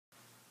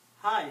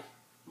Hi,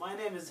 my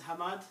name is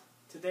Hamad.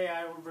 Today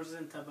I will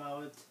present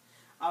about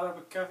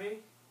Arabic coffee,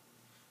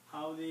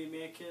 how they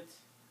make it,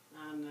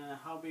 and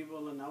how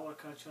people in our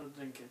culture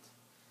drink it.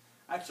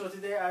 Actually,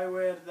 today I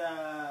wear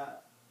the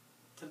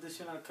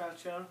traditional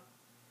culture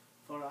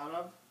for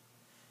Arab.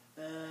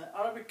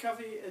 Arabic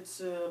coffee,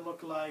 it's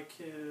look like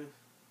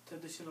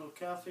traditional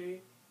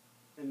coffee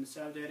in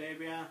Saudi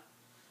Arabia,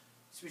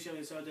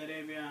 especially Saudi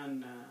Arabia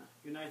and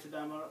United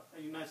Arab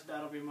Emirates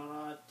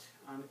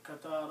and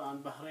Qatar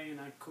and Bahrain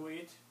and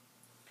Kuwait.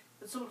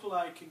 It's look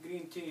like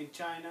green tea in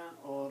China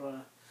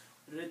or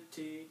red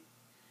tea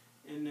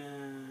in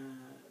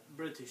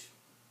British.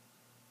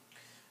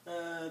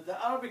 The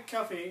Arabic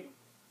coffee,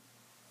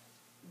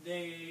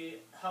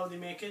 how they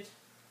make it.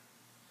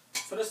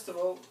 First of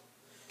all,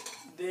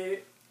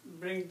 they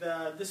bring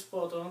this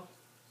bottle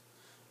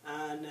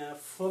and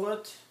fill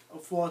it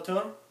of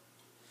water.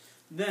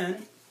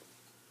 Then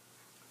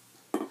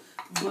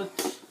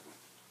put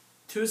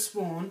 2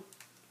 spoons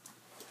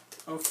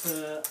of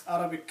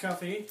Arabic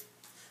coffee.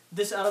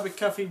 This Arabic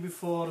coffee,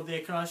 before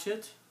they crush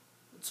it,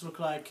 it's look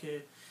like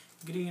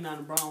green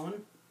and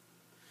brown.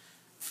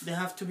 They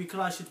have to be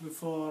crushed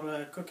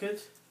before cook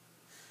it.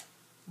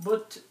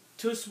 Put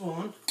 2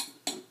 spoons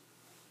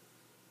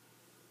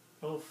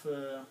of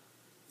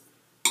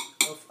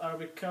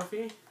Arabic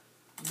coffee.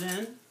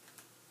 Then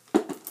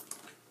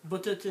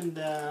put it in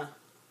the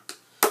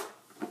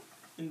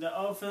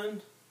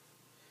oven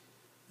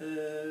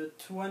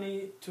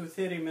 20 to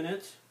 30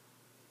 minutes.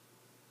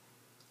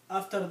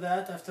 After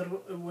that,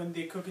 when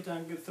they cook it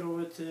and go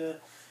through it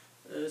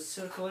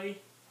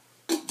circularly,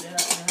 they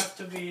have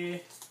to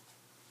be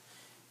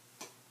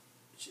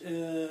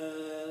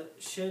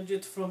change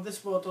it from this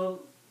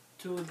bottle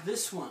to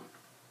this one.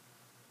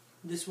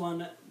 This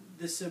bottle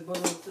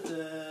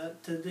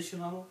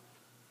traditional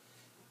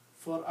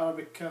for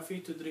Arabic coffee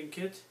to drink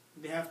it.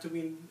 They have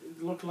to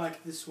look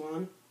like this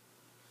one.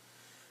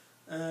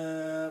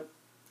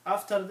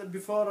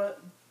 Before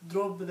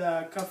drop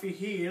the coffee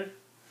here,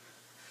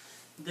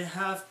 they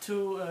have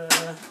to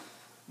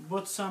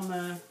put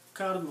some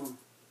cardamom.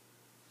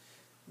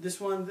 This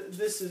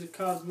is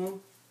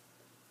cardamom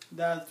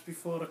that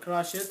before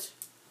crush it,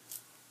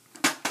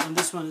 and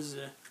this one is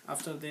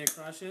after they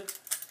crush it.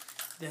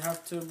 They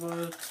have to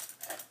put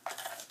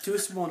 2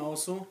 spoons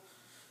also.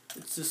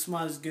 It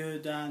smells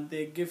good and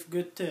they give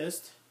good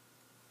taste.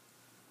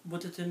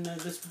 Put it in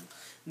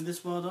this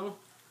bottle.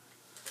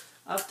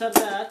 After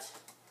that,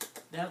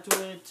 they have to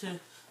wait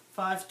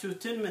 5 to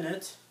 10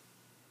 minutes.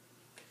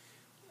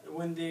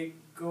 When the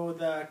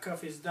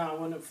coffee is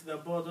down of the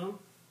bottom.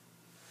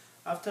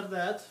 After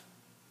that,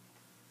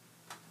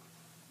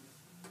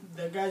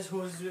 the guys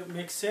who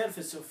make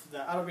service of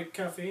the Arabic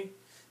coffee,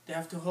 they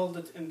have to hold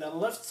it in the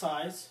left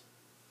side.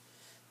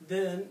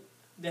 Then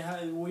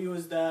we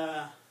use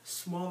the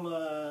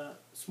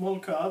small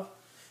cup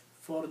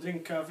for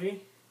drink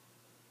coffee.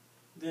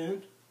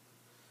 Then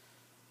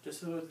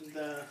just hold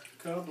the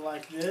cup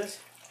like this.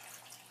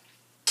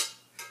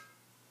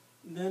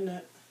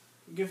 Then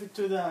give it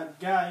to the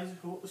guys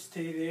who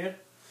stay there.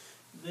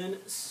 Then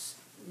sit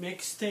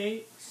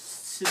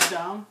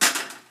down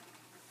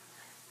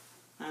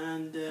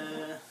and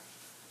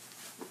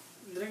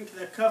drink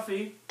the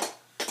coffee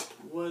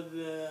with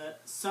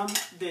some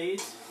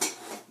date.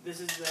 This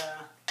is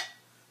the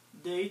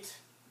date.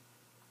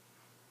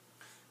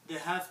 They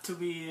have to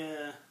be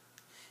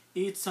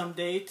eat some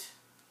date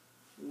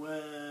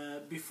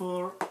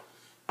before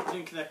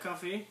drink the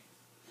coffee.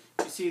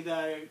 You see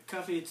the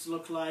coffee, it's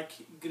look like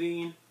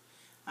green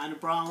and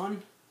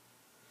brown.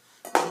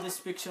 In this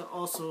picture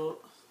also,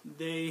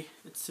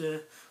 it's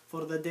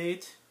for the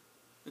date,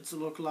 it's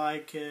look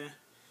like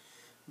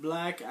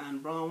black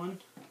and brown.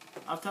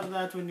 After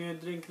that, when you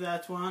drink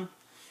that one,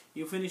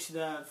 you finish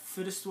the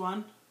first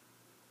one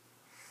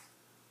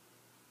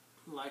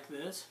like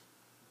this,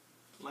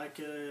 like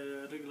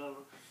a regular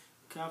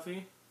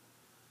coffee.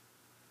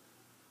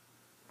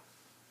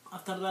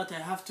 After that, I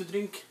have to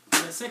drink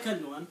the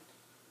second one.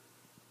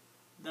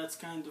 That's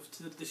kind of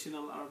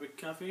traditional Arabic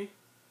coffee.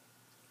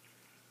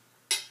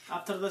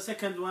 After the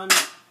second one,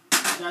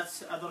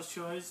 that's other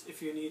choice.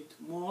 If you need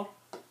more,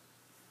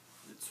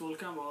 it's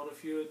welcome, or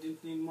if you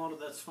didn't need more,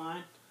 that's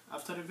fine.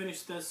 After you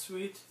finish the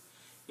sweet,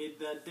 eat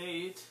the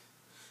date.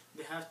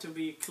 They have to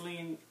be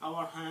clean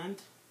our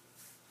hand.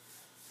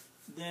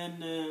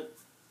 Then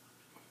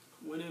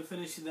when you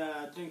finish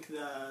drink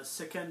the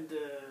second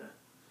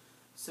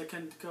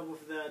cup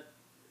of that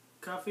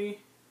coffee,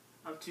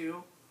 up to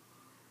you.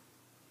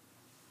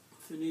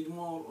 If you need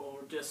more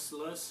or just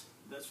less,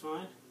 that's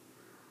fine.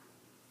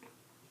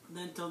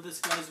 Then tell this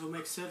guys who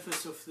make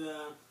service of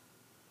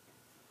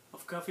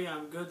coffee,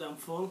 I'm good, I'm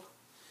full.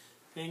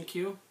 Thank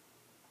you.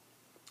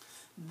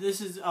 This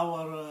is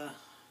our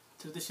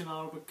traditional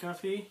Arabic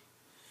coffee.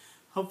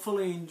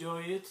 Hopefully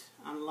enjoy it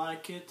and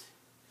like it,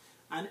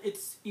 and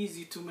it's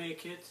easy to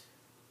make it.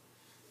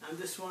 And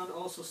this one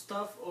also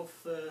stuff of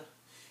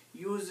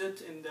use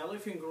it in the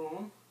living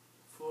room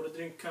for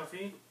drink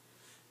coffee.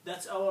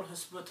 That's our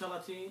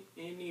hospitality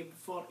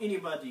for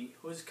anybody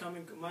who is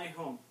coming my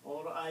home,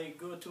 or I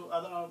go to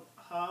other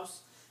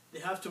house. They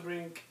have to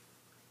bring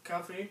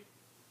coffee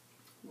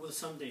with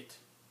some date,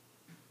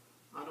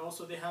 and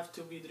also they have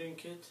to be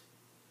drink it.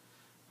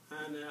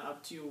 And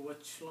up to you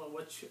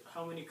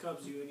how many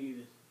cups you need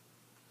it.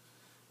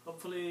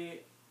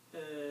 Hopefully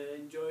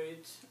enjoy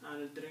it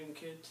and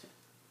drink it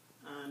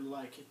and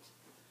like it.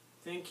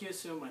 Thank you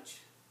so much.